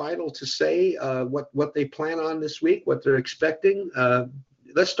anything final to say, what they plan on this week, what they're expecting?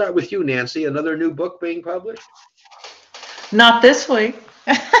 Let's start with you, Nancy. Another new book being published? Not this week.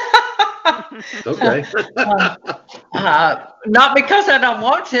 Okay. Not because I don't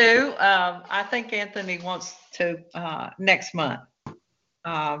want to. I think Anthony wants to next month.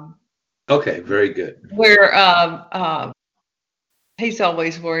 Okay, very good. Where he's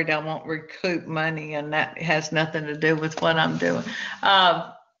always worried I won't recoup money, and that has nothing to do with what I'm doing.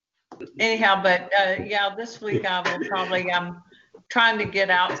 Anyhow, but yeah, this week I will probably, I'm trying to get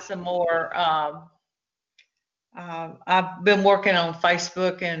out some more. I've been working on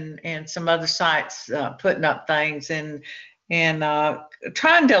Facebook and some other sites, putting up things and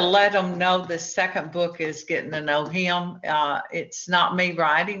trying to let them know the second book is getting to know him. It's not me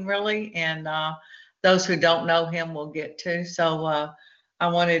writing really, and those who don't know him will get to. So I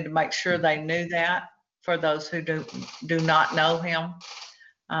wanted to make sure they knew that for those who do not know him.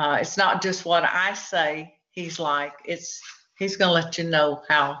 It's not just what I say he's like. He's going to let you know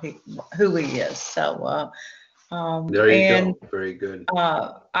who he is. So. There you go. Very good.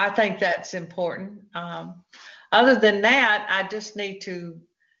 I think that's important. Other than that, I just need to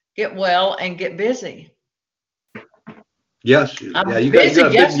get well and get busy. Yes. You got a big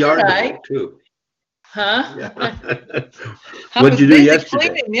yard to work too. Huh? Yeah. What did you do yesterday?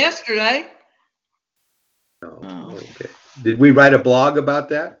 Cleaning yesterday. Oh, okay. Did we write a blog about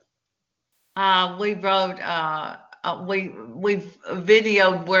that? We wrote. We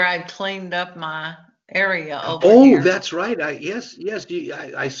videoed where I cleaned up my area over here. That's right. Yes.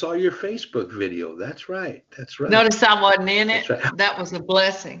 I saw your Facebook video. That's right. Notice I wasn't in it. Right. That was a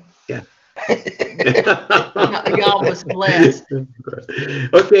blessing. Yeah. Y'all was blessed.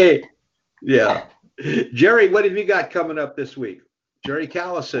 Okay. Yeah. Jerry, what have you got coming up this week? Jerry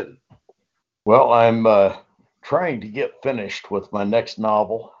Callison. Well, I'm trying to get finished with my next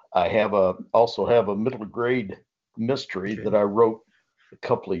novel. I also have a middle grade mystery that I wrote a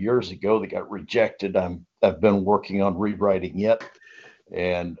couple of years ago that got rejected. I've been working on rewriting it,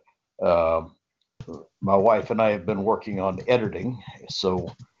 and my wife and I have been working on editing,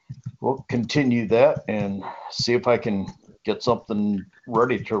 so we'll continue that and see if I can get something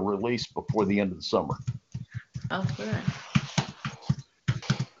ready to release before the end of the summer. Oh, good.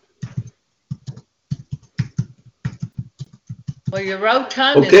 Well, your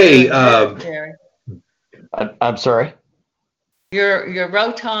rotund is doing good, Jerry. I'm sorry? Your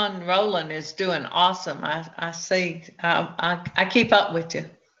rotund Roland is doing awesome. I see. I keep up with you.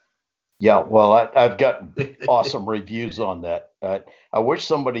 Yeah, well, I've got awesome reviews on that. I wish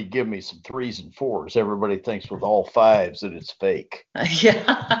somebody'd give me some 3s and 4s. Everybody thinks with all 5s that it's fake. Yeah,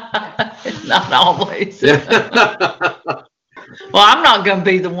 not always. Well, I'm not going to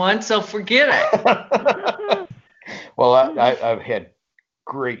be the one, so forget it. Well, I've had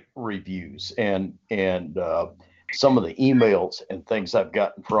great reviews and some of the emails and things I've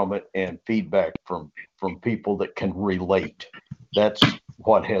gotten from it and feedback from people that can relate. That's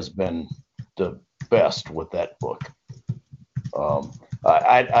what has been the best with that book.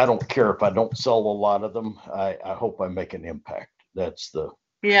 I don't care if I don't sell a lot of them. I hope I make an impact. That's the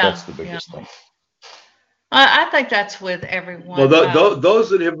biggest thing. I think that's with everyone. Well, those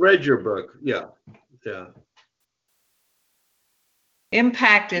that have read your book, yeah.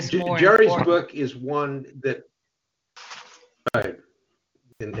 Impact is more Jerry's important. book is one that, right,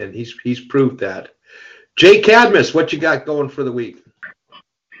 and he's proved that. Jay Cadmus, what you got going for the week?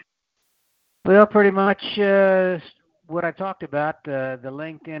 Well, pretty much what I talked about, the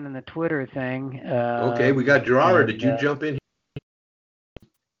LinkedIn and the Twitter thing. Okay, we got Gerara. Did you jump in?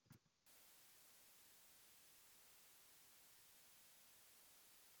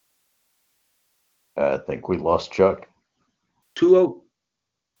 I think we lost Chuck. 2-0.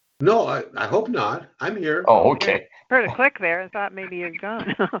 No, I hope not. I'm here. Oh, okay. Heard a click there. I thought maybe you'd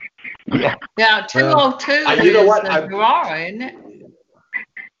gone. Yeah. Yeah, 202 you know is what? Gerara, isn't it?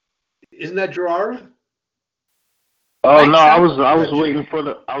 Isn't that Gerara? Oh no, I was waiting for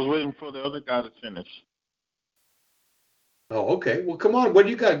the other guy to finish. Oh, okay. Well, come on. What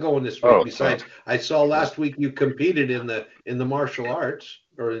do you got going this week? Besides, I saw last week you competed in the martial arts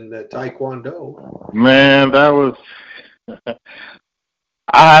or in the Taekwondo. Man, that was.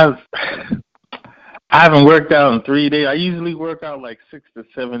 I haven't worked out in 3 days. I usually work out like 6 to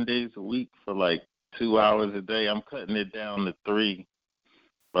 7 days a week for like 2 hours a day. I'm cutting it down to 3.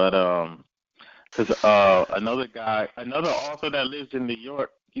 But because another author that lives in New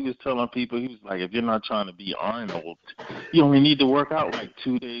York, he was telling people, he was like, if you're not trying to be Arnold, you only need to work out like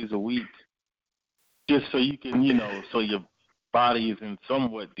 2 days a week, just so you can, so your body is in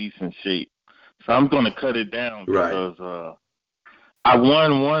somewhat decent shape. So I'm going to cut it down because I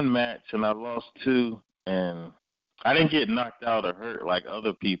won 1 match and I lost 2, and I didn't get knocked out or hurt like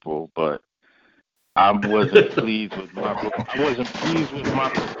other people, but I wasn't pleased with my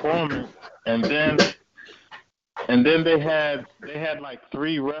performance. And then they had like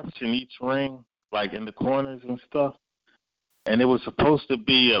 3 refs in each ring, like in the corners and stuff. And it was supposed to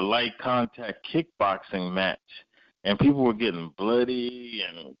be a light contact kickboxing match. And people were getting bloody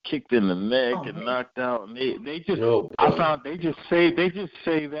and kicked in the neck and knocked out. And they just say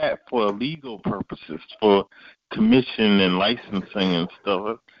that for legal purposes, for commission and licensing and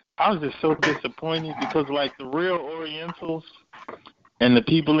stuff. I was just so disappointed because like the real Orientals and the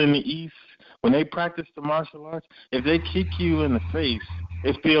people in the East, when they practice the martial arts, if they kick you in the face,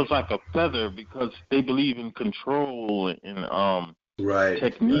 it feels like a feather because they believe in control and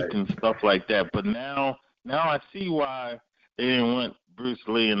technique and stuff like that. But now I see why they didn't want Bruce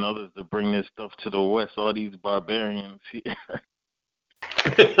Lee and others to bring this stuff to the West, all these barbarians. Hey,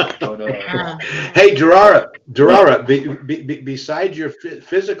 Gerara, besides your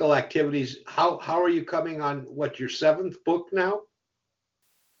physical activities, how are you coming on your 7th book now?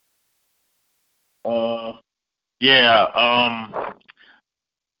 I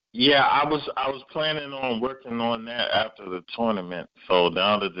was planning on working on that after the tournament. So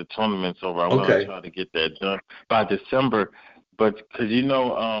now that the tournament's over, I'm gonna try to get that done by December. But because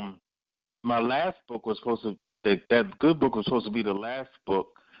my last book was supposed to. That good book was supposed to be the last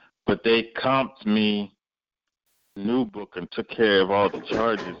book, but they comped me new book and took care of all the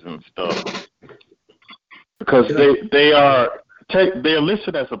charges and stuff because they're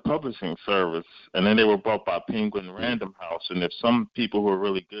listed as a publishing service, and then they were bought by Penguin Random House. And if some people who are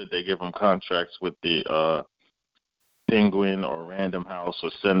really good, they give them contracts with the Penguin or Random House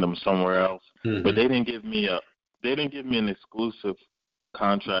or send them somewhere else. Mm-hmm. But they didn't give me an exclusive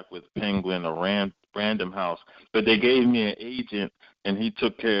contract with Penguin or Random House, but they gave me an agent, and he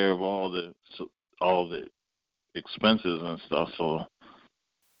took care of all the expenses and stuff. So,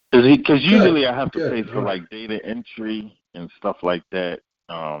 because usually I have to pay for like data entry and stuff like that,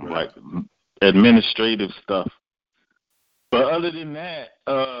 like administrative stuff. But other than that,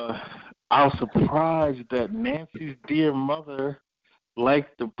 I was surprised that Nancy's dear mother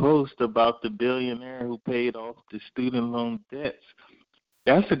liked the post about the billionaire who paid off the student loan debts.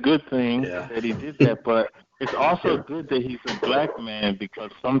 That's a good thing that he did that, but it's also good that he's a black man,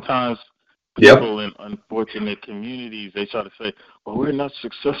 because sometimes people in unfortunate communities, they try to say, well, we're not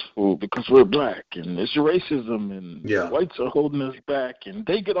successful because we're black, and it's racism, and whites are holding us back, and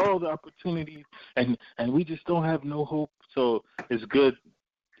they get all the opportunities, and we just don't have no hope. So it's good.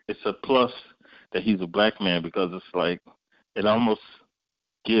 It's a plus that he's a black man, because it's like it almost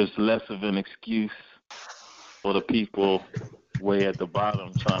gives less of an excuse for the people way at the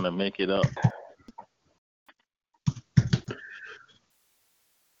bottom trying to make it up.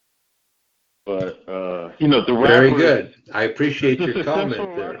 But the rappers, very good. I appreciate your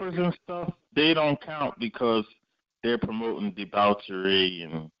comment there. Rappers and stuff, they don't count because they're promoting debauchery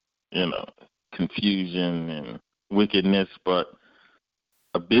and confusion and wickedness. But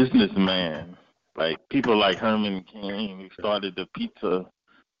a businessman, like people like Herman Cain, who started the pizza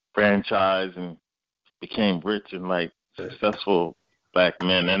franchise and became rich and like successful black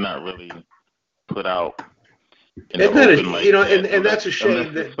men, they're not really put out. And that's a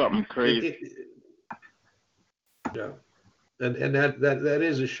shame that something crazy. And that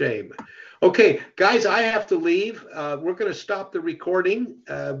is a shame. Okay, guys, I have to leave. We're going to stop the recording,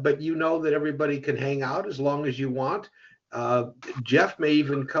 but you know that everybody can hang out as long as you want. Jeff may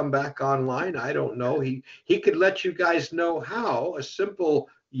even come back online. I don't know. He could let you guys know how a simple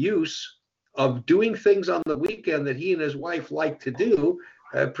use of doing things on the weekend that he and his wife like to do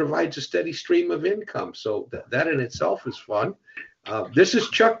provides a steady stream of income. So that in itself is fun. This is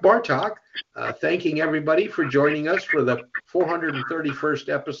Chuck Bartok, thanking everybody for joining us for the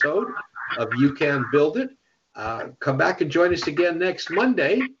 431st episode of You Can Build It. Come back and join us again next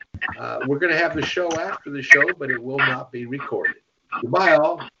Monday. We're going to have the show after the show, but it will not be recorded. Goodbye,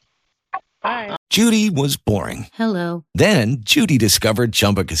 all. Bye. Judy was boring. Hello. Then Judy discovered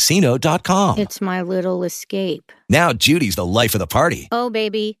ChumbaCasino.com. It's my little escape. Now Judy's the life of the party. Oh,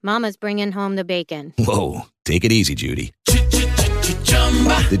 baby, mama's bringing home the bacon. Whoa, take it easy, Judy.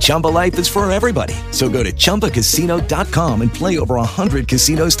 The Chumba life is for everybody. So go to ChumbaCasino.com and play over 100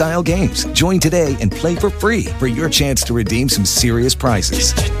 casino-style games. Join today and play for free for your chance to redeem some serious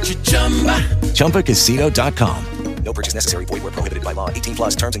prizes. ChumbaCasino.com. No purchase necessary. Void where prohibited by law.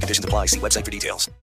 18+ terms and conditions apply. See website for details.